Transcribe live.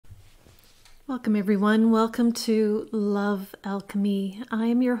Welcome, everyone. Welcome to Love Alchemy. I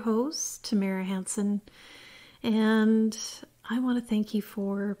am your host, Tamara, and I want to thank you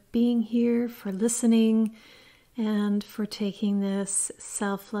for being here, for listening, and for taking this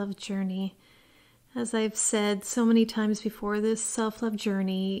self-love journey. As I've said so many times before, this self-love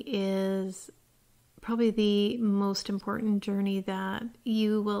journey is probably the most important journey that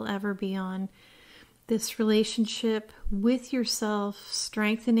you will ever be on. This relationship with yourself,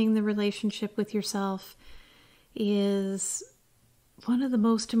 strengthening the relationship with yourself, is one of the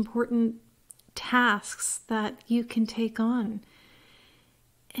most important tasks that you can take on.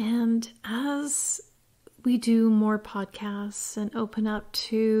 And as we do more podcasts and open up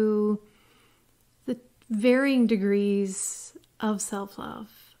to the varying degrees of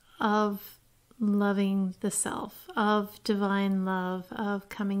self-love, of loving the self, of divine love, of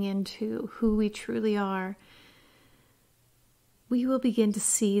coming into who we truly are, we will begin to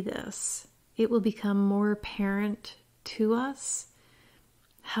see this. It will become more apparent to us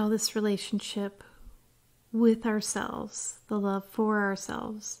how this relationship with ourselves, the love for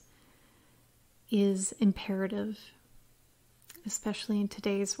ourselves, is imperative, especially in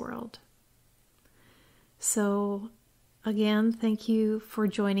today's world. So, again, thank you for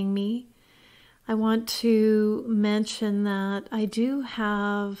joining me. I want to mention that I do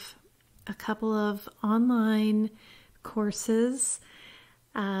have a couple of online courses.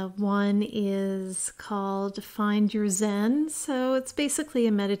 One is called Find Your Zen. So it's basically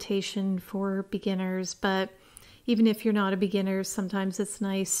a meditation for beginners, but even if you're not a beginner, sometimes it's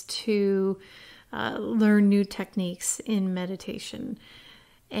nice to learn new techniques in meditation.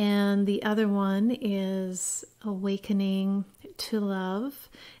 And the other one is Awakening to Love,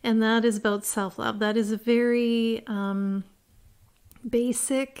 and that is about self-love. That is a very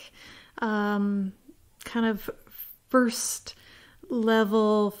basic, kind of first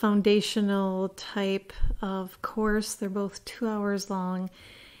level, foundational type of course. They're both 2 hours long,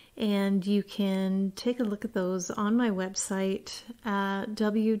 and you can take a look at those on my website at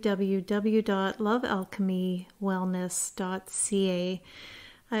www.lovealchemywellness.ca.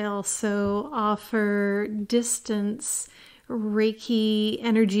 I also offer distance Reiki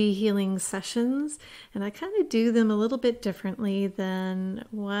energy healing sessions, and I kind of do them a little bit differently than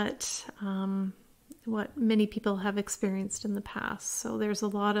what many people have experienced in the past. So there's a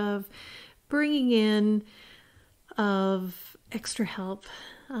lot of bringing in of extra help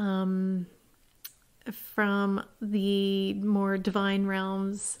from the more divine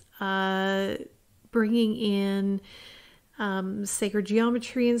realms, bringing in sacred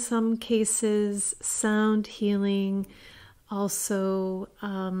geometry in some cases, sound healing, also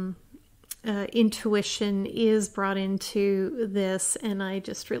intuition is brought into this, and I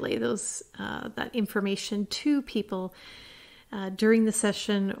just relay that information to people during the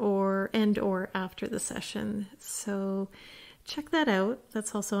session or after the session. So check that out.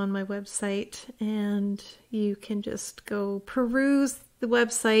 That's also on my website, and you can just go peruse the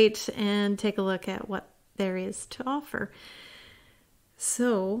website and take a look at what there is to offer.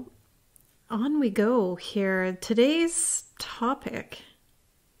 So on we go here. Today's topic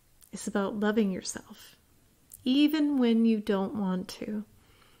is about loving yourself, even when you don't want to.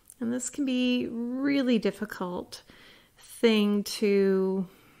 And this can be a really difficult thing to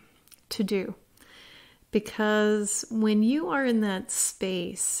do, because when you are in that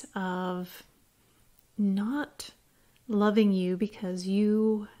space of not loving you because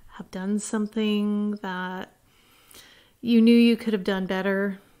you have done something that you knew you could have done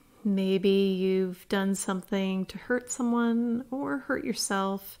better. Maybe you've done something to hurt someone or hurt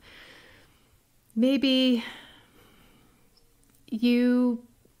yourself. Maybe you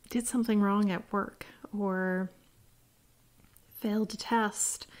did something wrong at work or failed a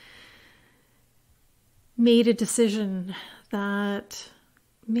test, made a decision that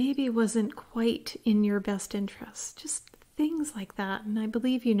maybe wasn't quite in your best interest. Just things like that. And I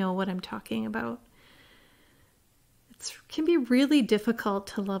believe you know what I'm talking about. It can be really difficult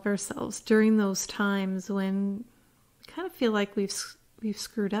to love ourselves during those times when we kind of feel like we've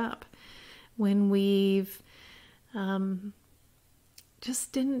screwed up, when we've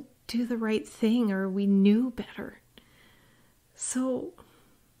just didn't do the right thing, or we knew better. So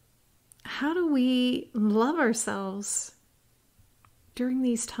how do we love ourselves during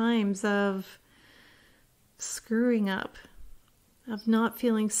these times of screwing up, of not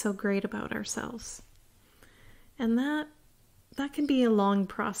feeling so great about ourselves? And that can be a long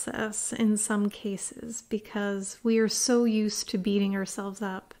process in some cases, because we are so used to beating ourselves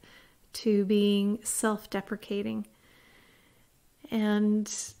up, to being self-deprecating.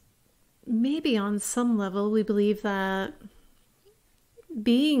 And maybe on some level we believe that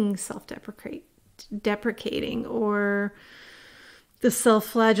being self-deprecating or the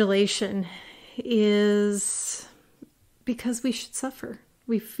self-flagellation is because we should suffer.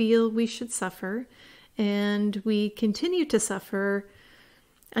 We feel we should suffer, and we continue to suffer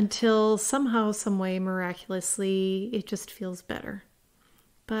until somehow, some way, miraculously, it just feels better.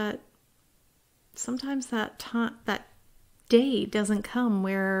 But sometimes that day doesn't come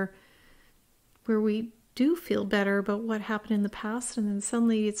where we do feel better about what happened in the past, and then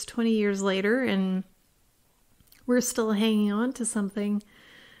suddenly it's 20 years later and we're still hanging on to something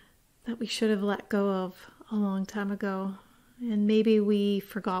that we should have let go of a long time ago. And maybe we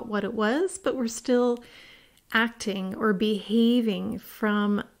forgot what it was, but we're still acting or behaving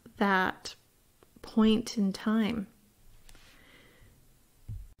from that point in time.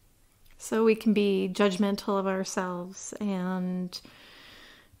 So we can be judgmental of ourselves and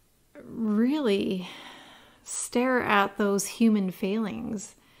really stare at those human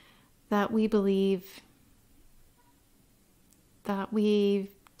failings that we believe that we've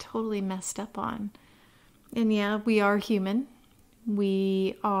totally messed up on. And yeah, we are human.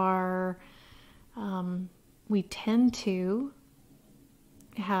 We tend to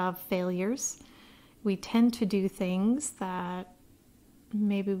have failures. We tend to do things that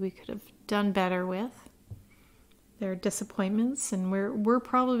maybe we could have done better with. There are disappointments, and we're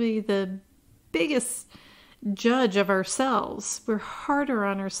probably the biggest judge of ourselves. We're harder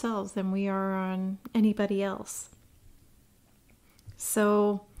on ourselves than we are on anybody else.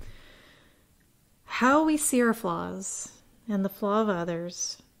 So how we see our flaws and the flaw of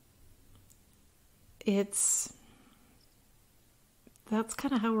others, that's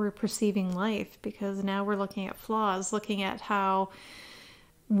kind of how we're perceiving life, because now we're looking at flaws, looking at how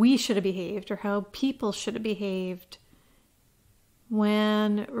we should have behaved or how people should have behaved,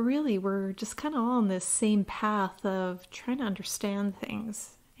 when really we're just kind of all on this same path of trying to understand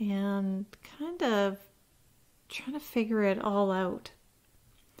things and kind of trying to figure it all out.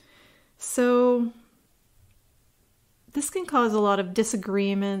 So this can cause a lot of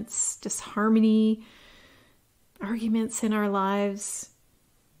disagreements, disharmony, arguments in our lives,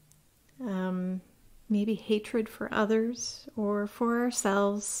 maybe hatred for others or for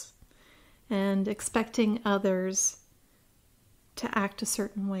ourselves, and expecting others to act a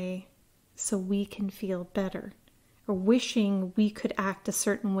certain way so we can feel better, or wishing we could act a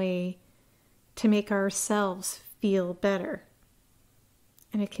certain way to make ourselves feel better.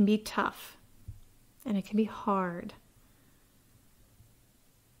 And it can be tough, and it can be hard,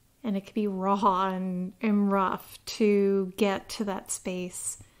 and it can be raw and rough to get to that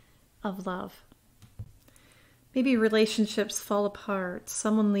space of love. Maybe relationships fall apart,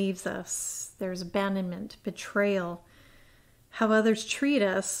 someone leaves us, there's abandonment, betrayal. How others treat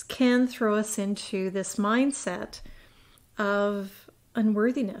us can throw us into this mindset of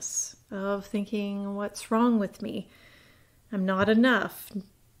unworthiness, of thinking, what's wrong with me? I'm not enough.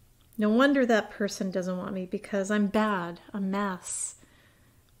 No wonder that person doesn't want me because I'm bad, a mess,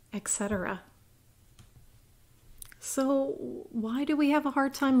 etc. So why do we have a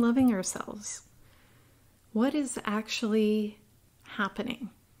hard time loving ourselves? What is actually happening?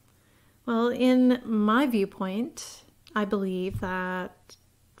 Well, in my viewpoint, I believe that,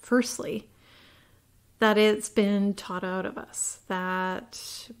 firstly, that it's been taught out of us,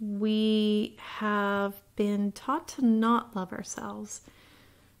 that we have been taught to not love ourselves,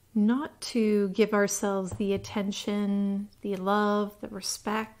 not to give ourselves the attention, the love, the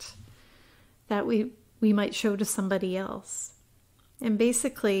respect that we might show to somebody else. And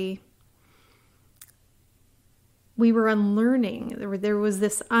basically, we were unlearning, there was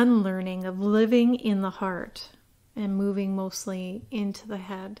this unlearning of living in the heart and moving mostly into the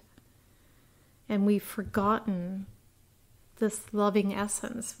head. And we've forgotten this loving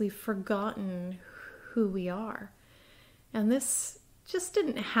essence. We've forgotten who we are. And this just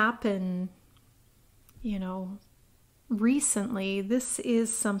didn't happen, recently. This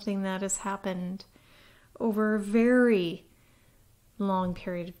is something that has happened over a very long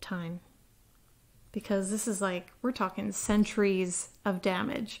period of time. Because this is we're talking centuries of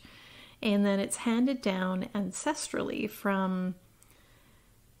damage. And then it's handed down ancestrally from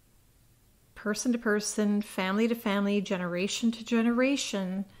person to person, family to family, generation to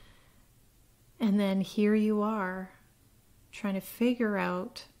generation. And then here you are trying to figure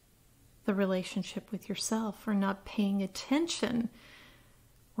out the relationship with yourself, or not paying attention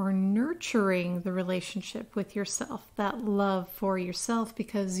or nurturing the relationship with yourself, that love for yourself,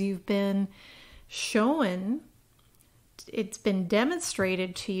 because you've been shown, it's been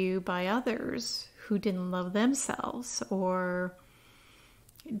demonstrated to you by others who didn't love themselves or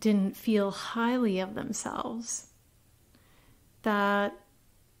didn't feel highly of themselves, that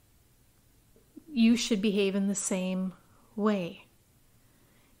you should behave in the same way.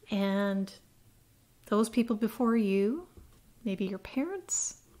 And those people before you, maybe your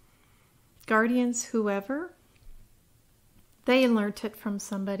parents, guardians, whoever, they learnt it from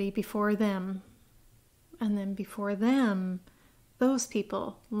somebody before them. And then before them, those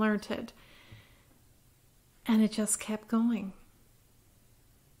people learnt it. And it just kept going.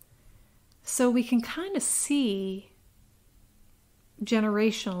 So we can kind of see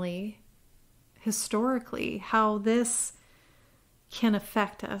generationally, historically, how this can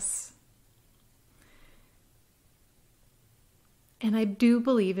affect us. And I do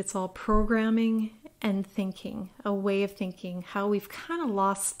believe it's all programming and thinking, a way of thinking, how we've kind of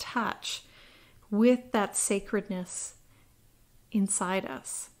lost touch with that sacredness inside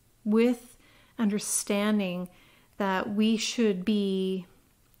us, with understanding that we should be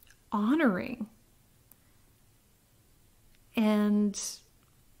honoring and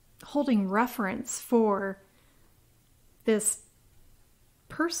holding reverence for this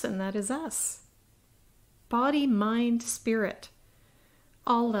person that is us. Body, mind, spirit,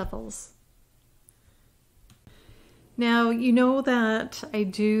 all levels. Now, you know that I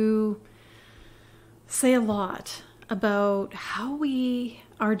do say a lot about how we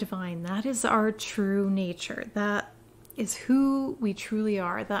are divine. That is our true nature. That is who we truly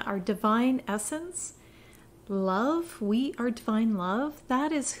are. That our divine essence, love, we are divine love.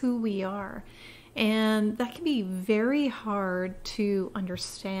 That is who we are. And that can be very hard to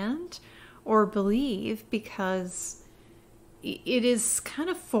understand or believe because it is kind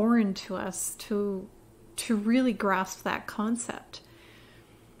of foreign to us to really grasp that concept.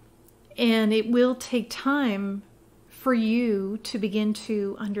 And it will take time for you to begin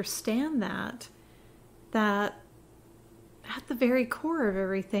to understand that at the very core of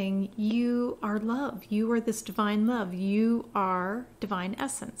everything, you are love. You are this divine love. You are divine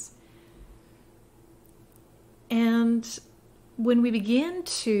essence. And when we begin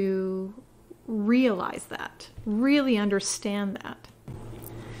to realize that, really understand that,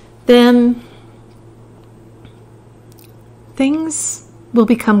 then things will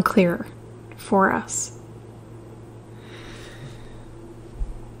become clearer for us.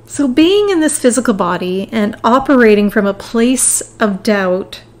 So being in this physical body and operating from a place of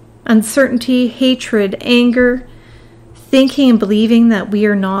doubt, uncertainty, hatred, anger, thinking and believing that we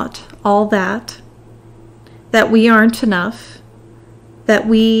are not all that we aren't enough, that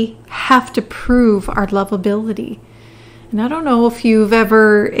we have to prove our lovability. And I don't know if you've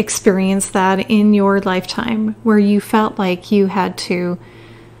ever experienced that in your lifetime where you felt like you had to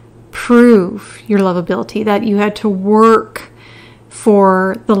prove your lovability, that you had to work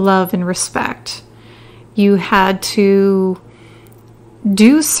for the love and respect. You had to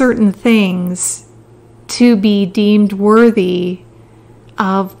do certain things to be deemed worthy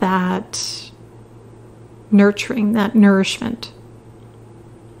of that nurturing, that nourishment.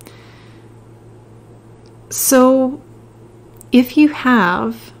 So if you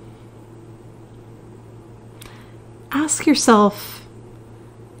have, ask yourself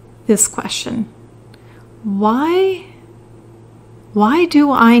this question: why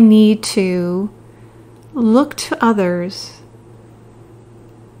do I need to look to others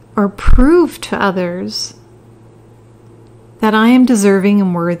or prove to others that I am deserving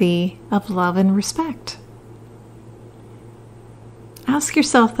and worthy of love and respect? Ask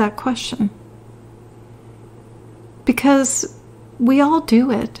yourself that question. Because we all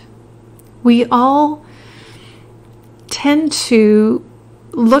do it. We all tend to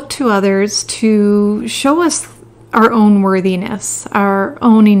look to others to show us our own worthiness, our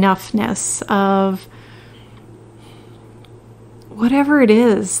own enoughness of whatever it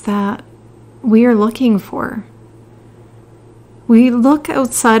is that we are looking for. We look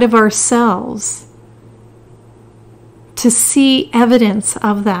outside of ourselves to see evidence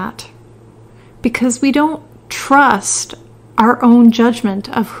of that because we don't trust our own judgment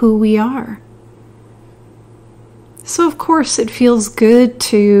of who we are. So of course it feels good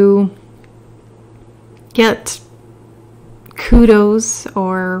to get kudos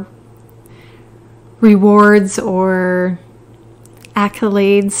or rewards or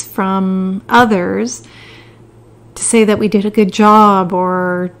accolades from others to say that we did a good job,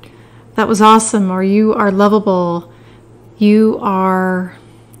 or that was awesome, or you are lovable, you are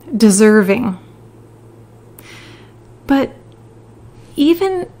deserving. But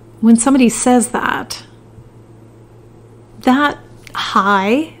even when somebody says that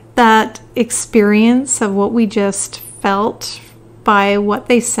high, that experience of what we just felt by what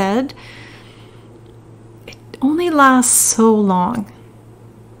they said, it only lasts so long.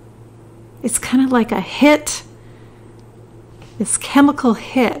 It's kind of like a hit, this chemical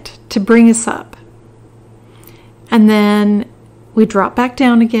hit to bring us up. And then we drop back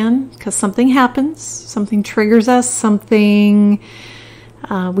down again because something happens, something triggers us, something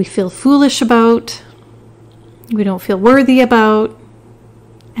we feel foolish about, we don't feel worthy about,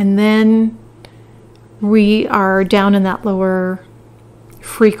 and then we are down in that lower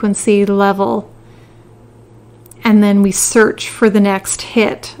frequency level. And then we search for the next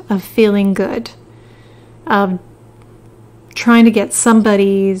hit of feeling good, of trying to get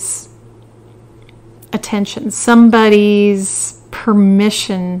somebody's attention, somebody's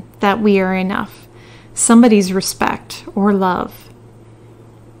permission that we are enough, somebody's respect or love.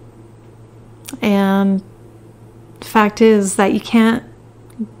 And the fact is that you can't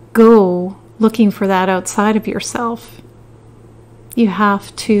go looking for that outside of yourself. You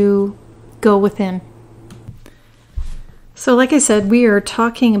have to go within. So like I said, we are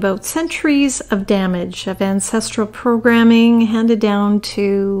talking about centuries of damage, of ancestral programming handed down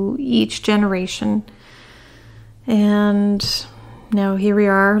to each generation. And now here we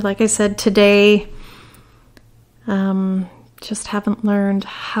are, like I said, today, just haven't learned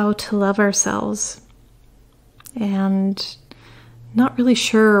how to love ourselves. And not really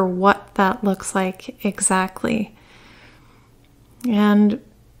sure what that looks like exactly. And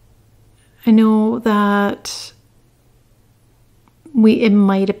I know that it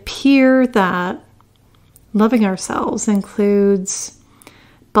might appear that loving ourselves includes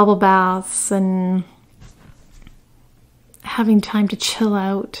bubble baths and having time to chill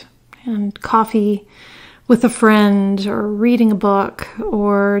out and coffee with a friend or reading a book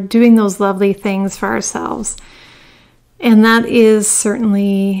or doing those lovely things for ourselves. And that is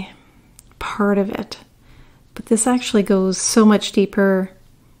certainly part of it. But this actually goes so much deeper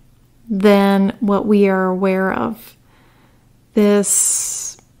than what we are aware of.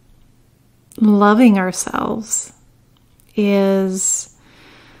 This loving ourselves is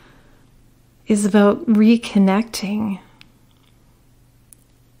about reconnecting,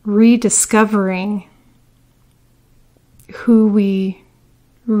 rediscovering who we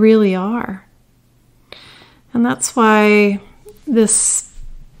really are. And that's why this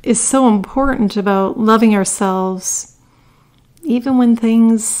is so important about loving ourselves, even when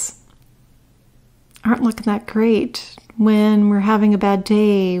things aren't looking that great, when we're having a bad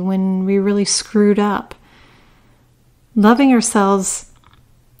day, when we really screwed up. Loving ourselves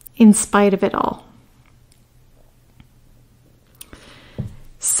in spite of it all.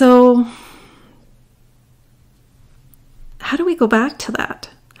 So, how do we go back to that?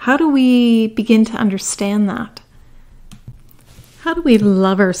 How do we begin to understand that? How do we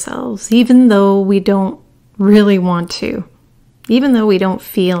love ourselves even though we don't really want to? Even though we don't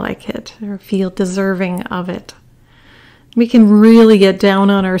feel like it or feel deserving of it? We can really get down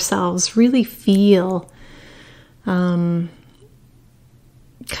on ourselves, really feel kind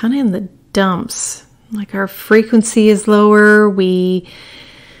of in the dumps. Like our frequency is lower, we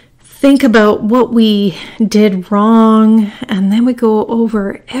think about what we did wrong, and then we go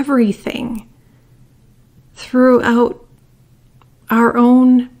over everything throughout our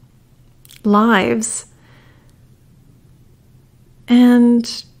own lives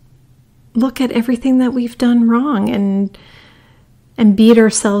and look at everything that we've done wrong and beat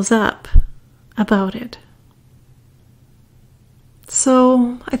ourselves up about it.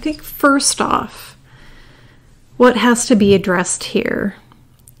 So I think first off, what has to be addressed here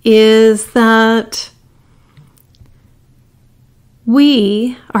is that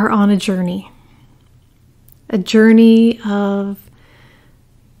we are on a journey of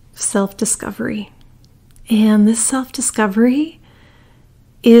self-discovery. And this self-discovery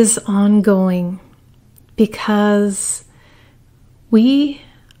is ongoing because we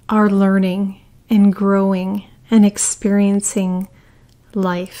are learning and growing and experiencing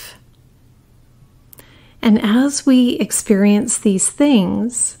life. And as we experience these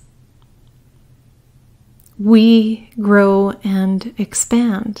things, we grow and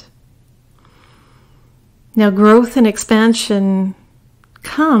expand. Now, growth and expansion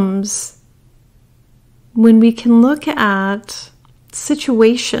comes when we can look at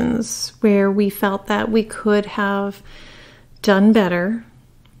situations where we felt that we could have done better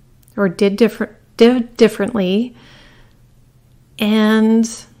or did differently,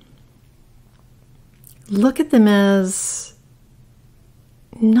 and look at them as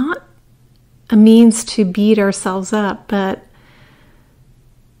not a means to beat ourselves up, but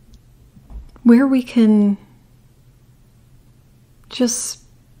where we can just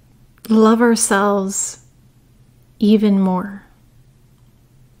love ourselves even more.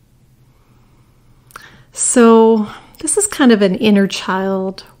 So this is kind of an inner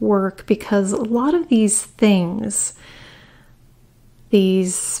child work because a lot of these things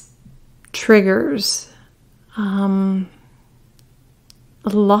these triggers. A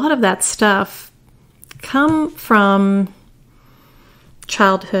lot of that stuff come from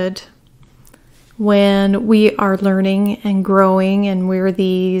childhood, when we are learning and growing and we're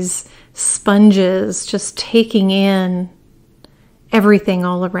these sponges just taking in everything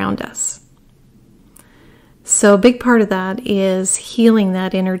all around us. So a big part of that is healing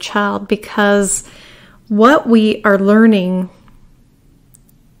that inner child, because what we are learning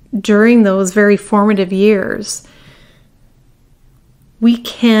during those very formative years, we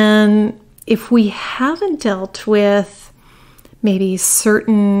can, if we haven't dealt with maybe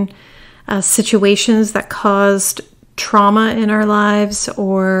certain situations that caused trauma in our lives,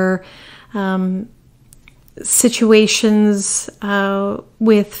 or situations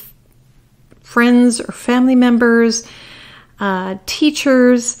with friends or family members,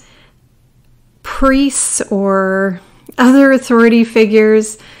 teachers, priests, or other authority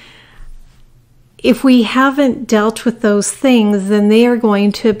figures, if we haven't dealt with those things, then they are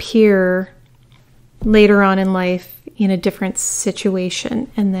going to appear later on in life in a different situation.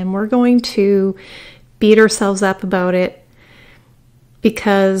 And then we're going to beat ourselves up about it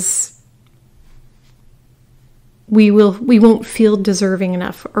because we won't feel deserving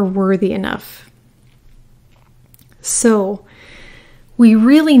enough or worthy enough. So we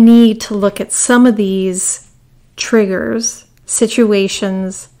really need to look at some of these triggers,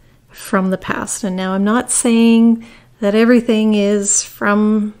 situations from the past. And now I'm not saying that everything is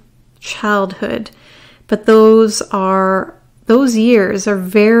from childhood, but those years are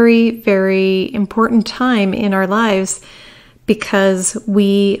very, very important time in our lives, because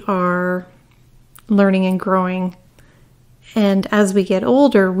we are learning and growing. And as we get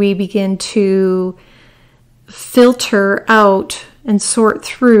older, we begin to filter out and sort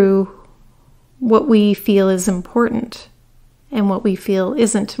through what we feel is important and what we feel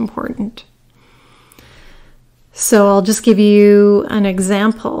isn't important. So I'll just give you an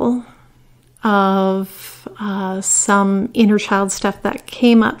example of some inner child stuff that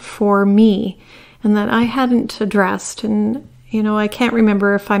came up for me and that I hadn't addressed. And, I can't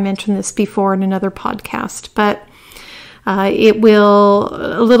remember if I mentioned this before in another podcast, but a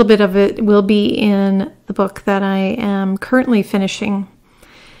little bit of it will be in the book that I am currently finishing,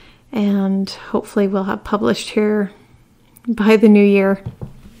 and hopefully we'll have published here by the new year.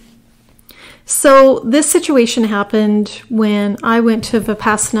 So this situation happened when I went to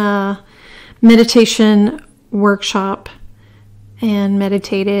Vipassana meditation workshop and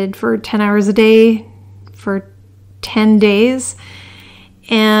meditated for 10 hours a day for 10 days.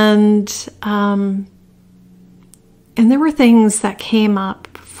 And there were things that came up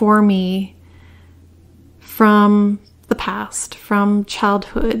for me from the past, from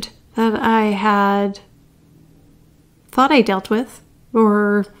childhood, that I had thought I dealt with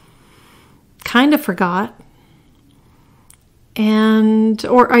or kind of forgot.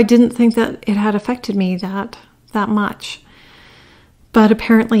 Or I didn't think that it had affected me that much. But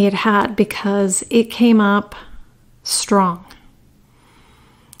apparently it had, because it came up strong.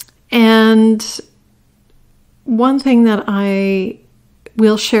 And one thing that I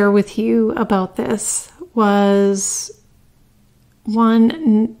will share with you about this was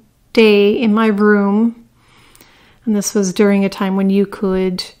one day in my room, and this was during a time when you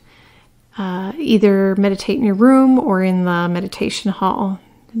could either meditate in your room or in the meditation hall.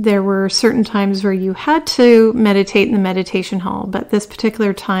 There were certain times where you had to meditate in the meditation hall, but this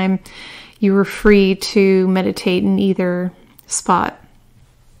particular time you were free to meditate in either spot.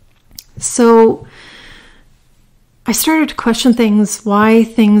 So I started to question why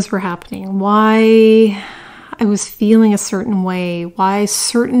things were happening, why I was feeling a certain way, why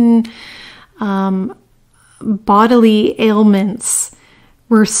certain bodily ailments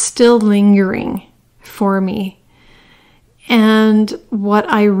were still lingering for me. And what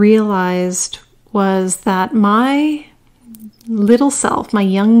I realized was that my little self, my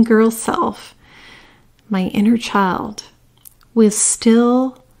young girl self, my inner child, was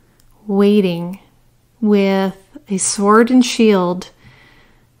still waiting with a sword and shield,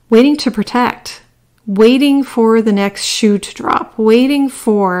 waiting to protect, waiting for the next shoe to drop, waiting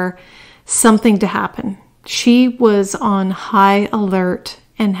for something to happen. She was on high alert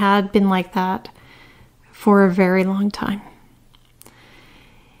and had been like that for a very long time.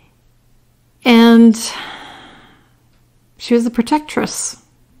 And she was the protectress.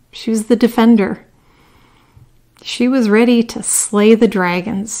 She was the defender. She was ready to slay the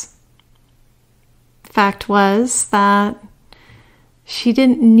dragons. Fact was that she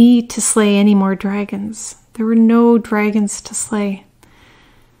didn't need to slay any more dragons. There were no dragons to slay.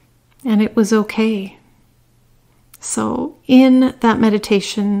 And it was okay. So in that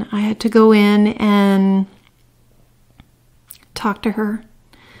meditation, I had to go in and talk to her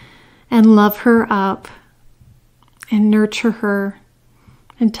and love her up and nurture her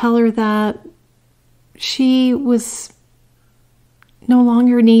and tell her that she was no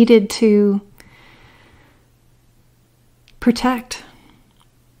longer needed to protect.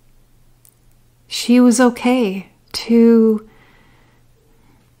 She was okay to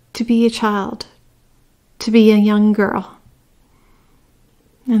be a child, to be a young girl,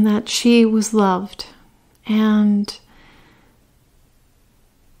 and that she was loved and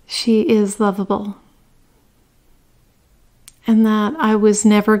she is lovable, and that I was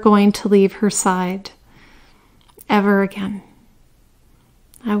never going to leave her side ever again.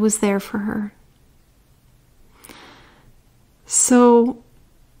 I was there for her. So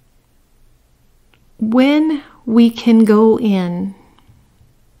when we can go in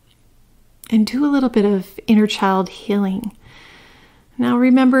and do a little bit of inner child healing. Now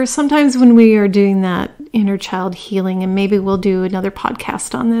remember, sometimes when we are doing that inner child healing, and maybe we'll do another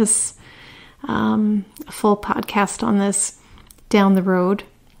podcast on this, a full podcast on this down the road.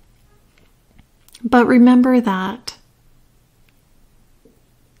 But remember that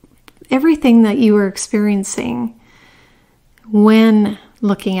everything that you are experiencing when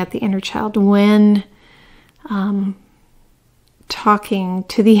looking at the inner child, when talking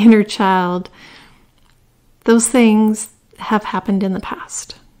to the inner child, those things have happened in the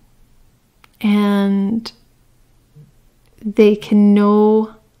past. And they can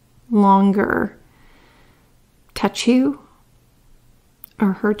no longer touch you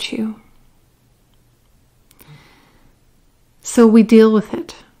or hurt you. So we deal with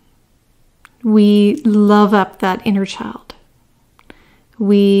it. We love up that inner child.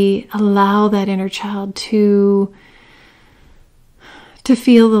 We allow that inner child to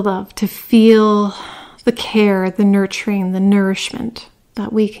feel the love, to feel the care, the nurturing, the nourishment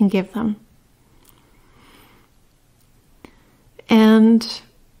that we can give them. And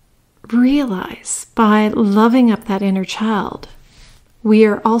realize by loving up that inner child, we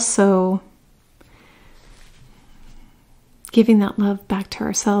are also giving that love back to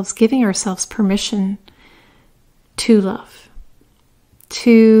ourselves, giving ourselves permission to love,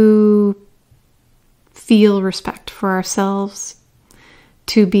 to feel respect for ourselves,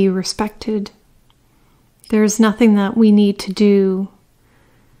 to be respected. There's nothing that we need to do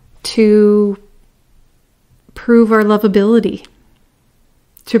to prove our lovability,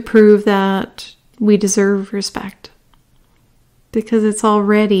 to prove that we deserve respect, because it's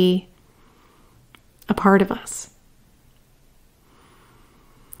already a part of us.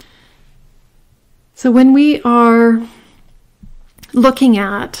 So when we are looking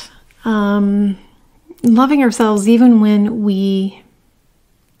at loving ourselves even when we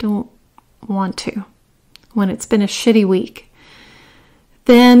don't want to, when it's been a shitty week,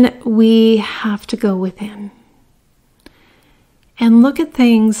 then we have to go within and look at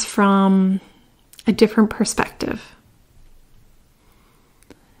things from a different perspective.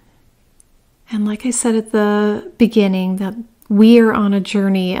 And like I said at the beginning, that we are on a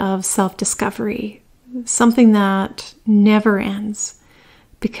journey of self-discovery, something that never ends,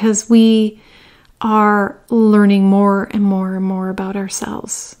 because we are learning more and more and more about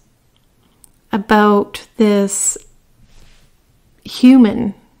ourselves, about this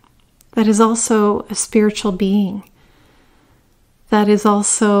human that is also a spiritual being, that is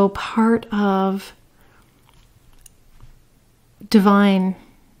also part of divine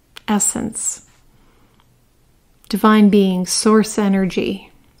essence, divine being, source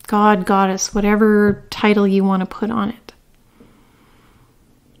energy, God, goddess, whatever title you want to put on it.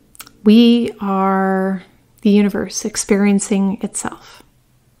 We are the universe experiencing itself,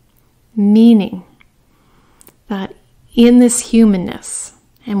 meaning that in this humanness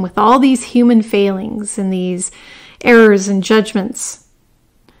and with all these human failings and these errors and judgments,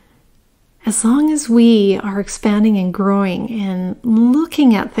 as long as we are expanding and growing and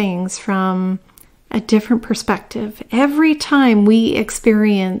looking at things from a different perspective, every time we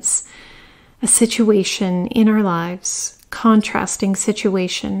experience a situation in our lives, contrasting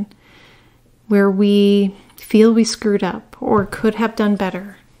situation, where we feel we screwed up or could have done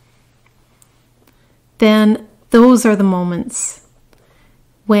better, then those are the moments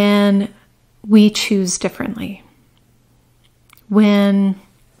when we choose differently. When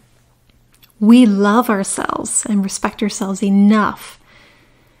we love ourselves and respect ourselves enough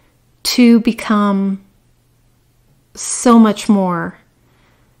to become so much more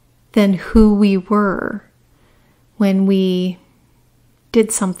than who we were when we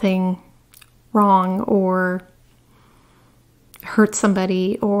did something wrong or hurt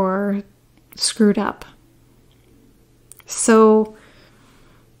somebody or screwed up. So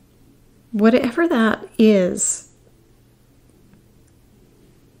whatever that is,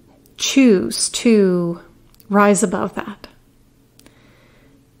 choose to rise above that.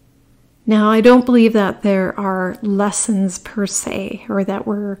 Now, I don't believe that there are lessons per se, or that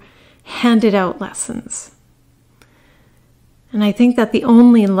we're handed out lessons. And I think that the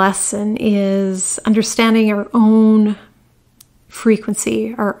only lesson is understanding our own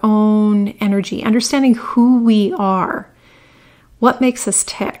frequency, our own energy, understanding who we are, what makes us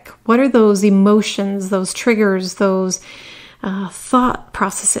tick, what are those emotions, those triggers, those thought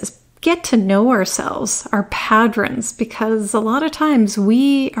processes. Get to know ourselves, our patterns, because a lot of times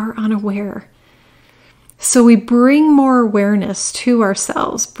we are unaware. So we bring more awareness to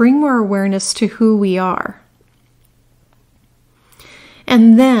ourselves, bring more awareness to who we are.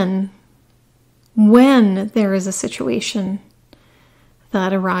 And then when there is a situation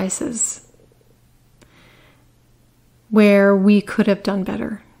that arises where we could have done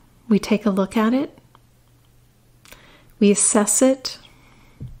better, we take a look at it, we assess it,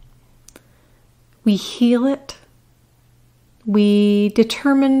 we heal it, we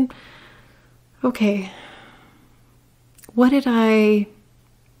determine, okay, what did I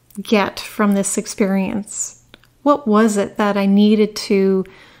get from this experience? What was it that I needed to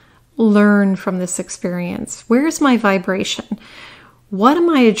learn from this experience? Where's my vibration? What am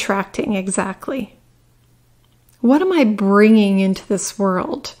I attracting exactly? What am I bringing into this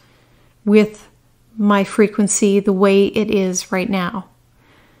world with my frequency the way it is right now?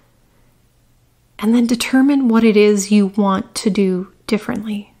 And then determine what it is you want to do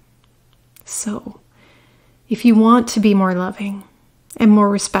differently. So, if you want to be more loving and more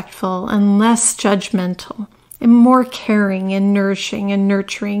respectful and less judgmental and more caring and nourishing and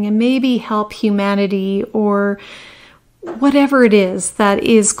nurturing and maybe help humanity or whatever it is that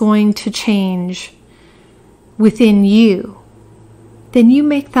is going to change within you, then you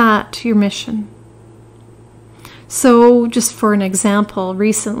make that your mission. So, just for an example,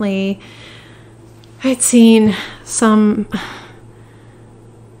 recently I'd seen some,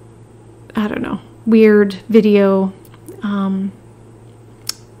 weird video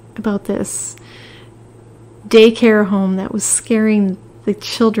about this daycare home that was scaring the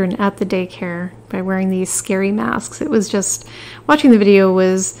children at the daycare by wearing these scary masks. It was just, watching the video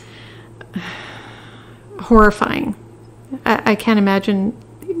was horrifying. I can't imagine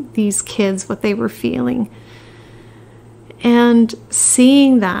these kids, what they were feeling. And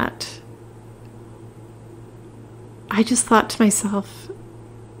seeing that, I just thought to myself,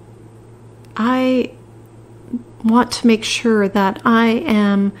 I want to make sure that I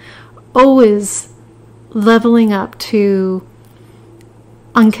am always leveling up to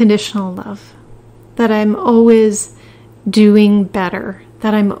unconditional love, that I'm always doing better,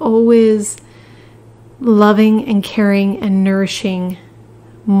 that I'm always loving and caring and nourishing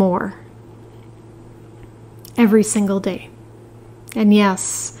more every single day. And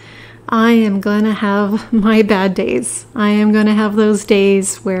yes, I am going to have my bad days. I am going to have those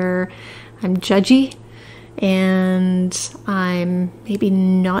days where I'm judgy and I'm maybe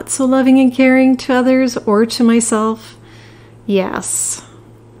not so loving and caring to others or to myself. Yes,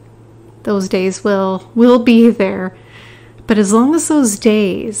 those days will be there. But as long as those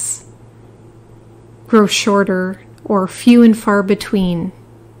days grow shorter or few and far between,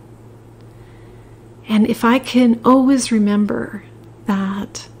 and if I can always remember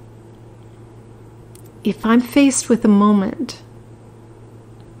that if I'm faced with a moment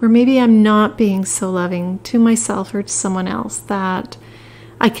where maybe I'm not being so loving to myself or to someone else, that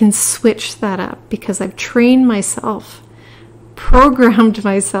I can switch that up because I've trained myself, programmed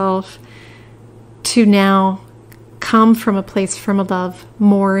myself to now come from a place from above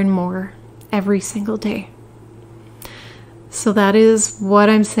more and more every single day. So that is what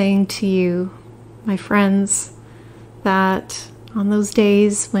I'm saying to you, my friends, that on those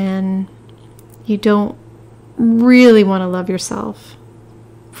days when you don't really want to love yourself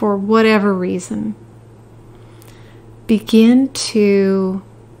for whatever reason, begin to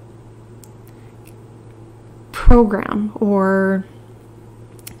program or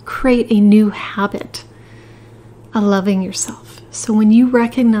create a new habit of loving yourself. So when you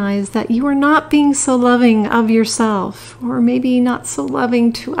recognize that you are not being so loving of yourself, or maybe not so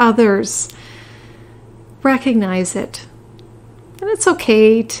loving to others, recognize it. And it's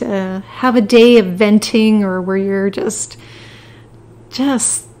okay to have a day of venting or where you're just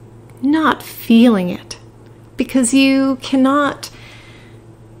not feeling it, because you cannot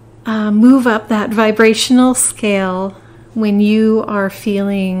move up that vibrational scale when you are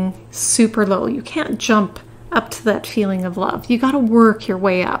feeling super low. You can't jump up to that feeling of love. You got to work your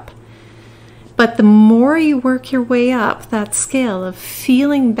way up. But the more you work your way up that scale of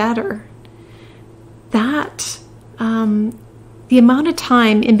feeling better, that the amount of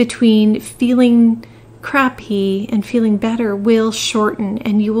time in between feeling crappy and feeling better will shorten,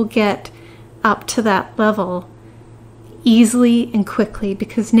 and you will get up to that level easily and quickly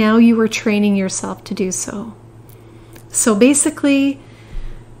because now you are training yourself to do so. So basically,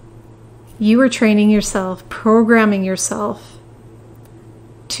 you are training yourself, programming yourself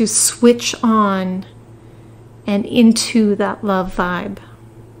to switch on and into that love vibe.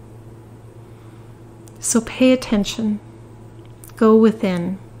 So pay attention. Go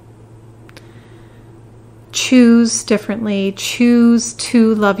within. Choose differently. Choose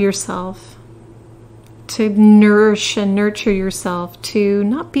to love yourself. To nourish and nurture yourself. To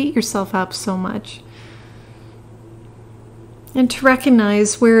not beat yourself up so much. And to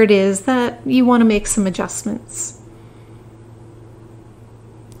recognize where it is that you want to make some adjustments.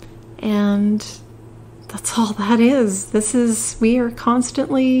 And that's all that is. We are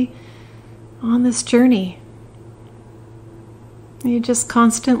constantly on this journey. You just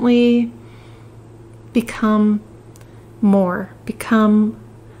constantly become more,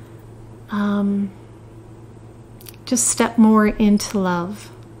 just step more into love,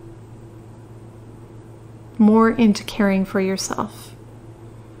 more into caring for yourself.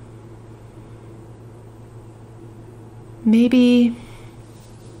 Maybe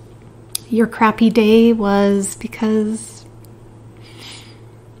your crappy day was because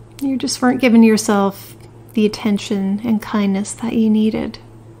you just weren't giving yourself the attention and kindness that you needed.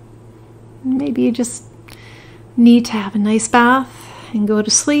 Maybe you just need to have a nice bath and go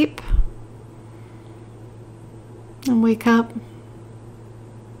to sleep and wake up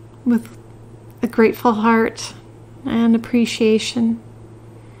with a grateful heart and appreciation.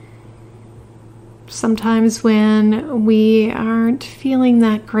 Sometimes when we aren't feeling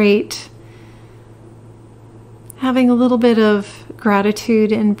that great, having a little bit of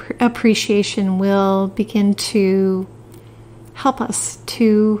gratitude and appreciation will begin to help us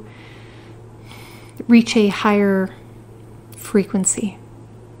to reach a higher frequency.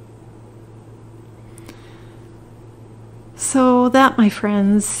 So that, my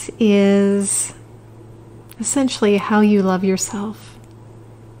friends, is essentially how you love yourself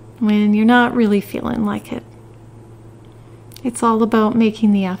when you're not really feeling like it. It's all about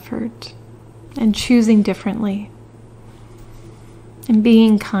making the effort and choosing differently and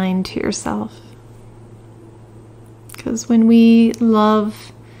being kind to yourself. Because when we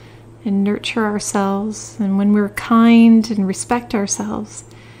love and nurture ourselves, and when we're kind and respect ourselves,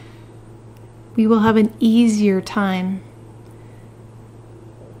 we will have an easier time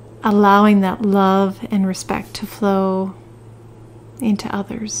allowing that love and respect to flow into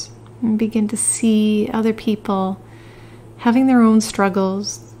others and begin to see other people having their own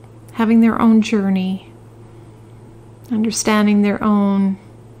struggles, having their own journey, understanding their own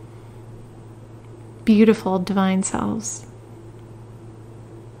beautiful divine selves.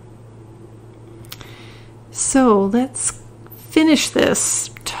 So let's finish this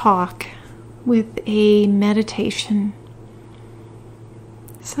talk with a meditation.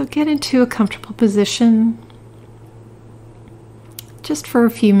 So get into a comfortable position. Just for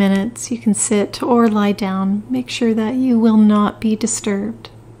a few minutes, you can sit or lie down. Make sure that you will not be disturbed.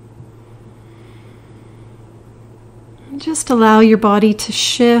 Just allow your body to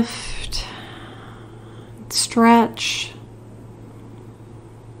shift, stretch.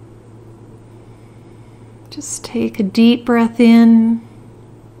 Just take a deep breath in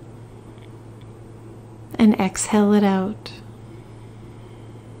and exhale it out.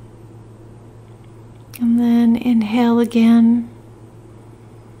 And then inhale again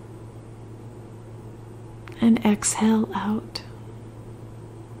and exhale out.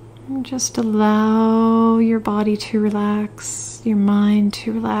 And just allow your body to relax, your mind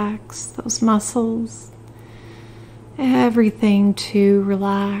to relax, those muscles, everything to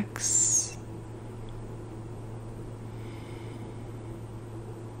relax.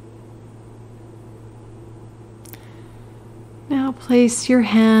 Now place your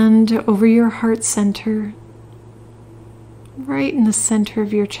hand over your heart center, right in the center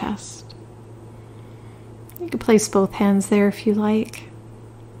of your chest. You can place both hands there if you like.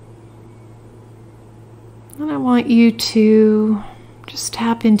 And I want you to just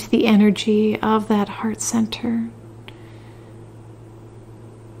tap into the energy of that heart center,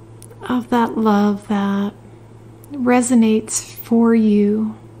 of that love that resonates for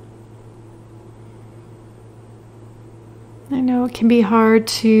you. I know it can be hard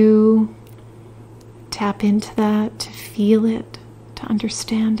to tap into that, to feel it, to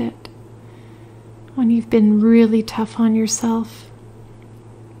understand it, when you've been really tough on yourself.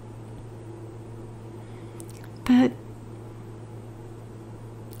 But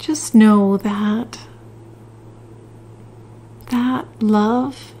just know that that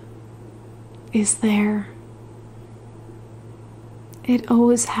love is there. It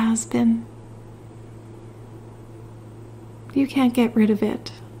always has been. You can't get rid of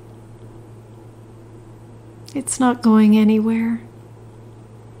it. It's not going anywhere.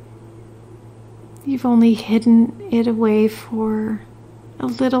 You've only hidden it away for a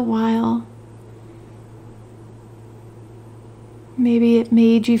little while. Maybe it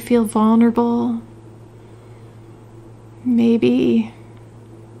made you feel vulnerable. Maybe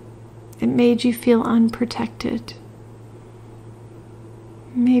it made you feel unprotected.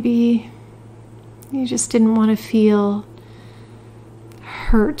 Maybe you just didn't want to feel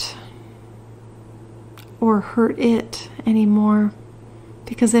hurt or hurt it anymore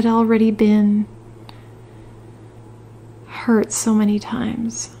because it had already been hurt so many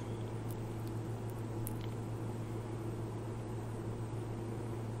times.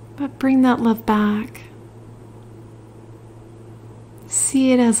 But bring that love back.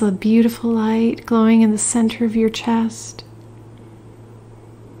 See it as a beautiful light glowing in the center of your chest.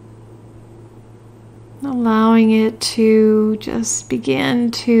 Allowing it to just begin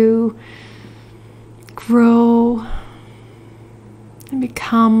to grow and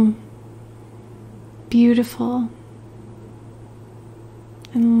become beautiful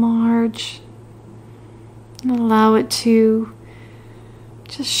and large, and allow it to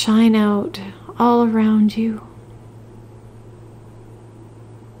just shine out all around you.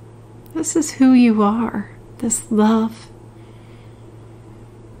 This is who you are, this love,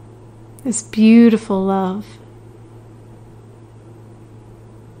 this beautiful love.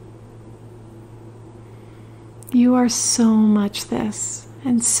 You are so much this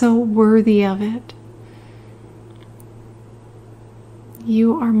and so worthy of it.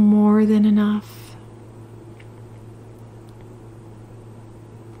 You are more than enough.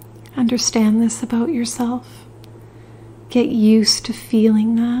 Understand this about yourself. Get used to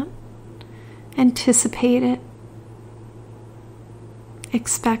feeling that. Anticipate it.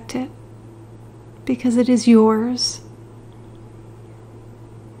 Expect it. Because it is yours.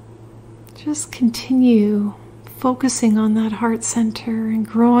 Just continue focusing on that heart center and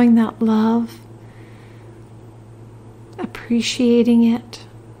growing that love. Appreciating it.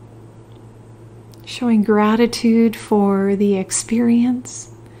 Showing gratitude for the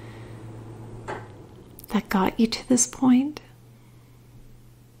experience that got you to this point.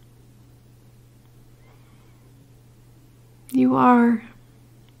 You are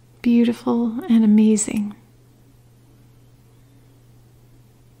beautiful and amazing.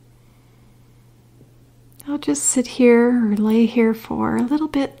 I'll just sit here or lay here for a little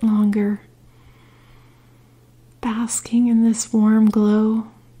bit longer, basking in this warm glow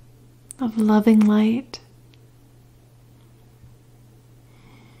of loving light.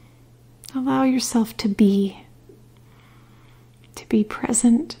 Allow yourself to be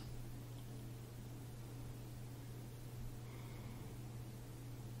present.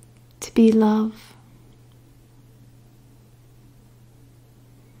 To be love.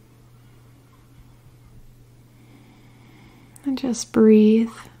 And just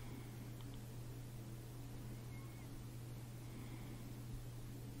breathe.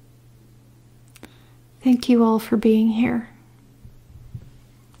 Thank you all for being here.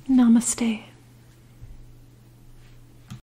 Namaste.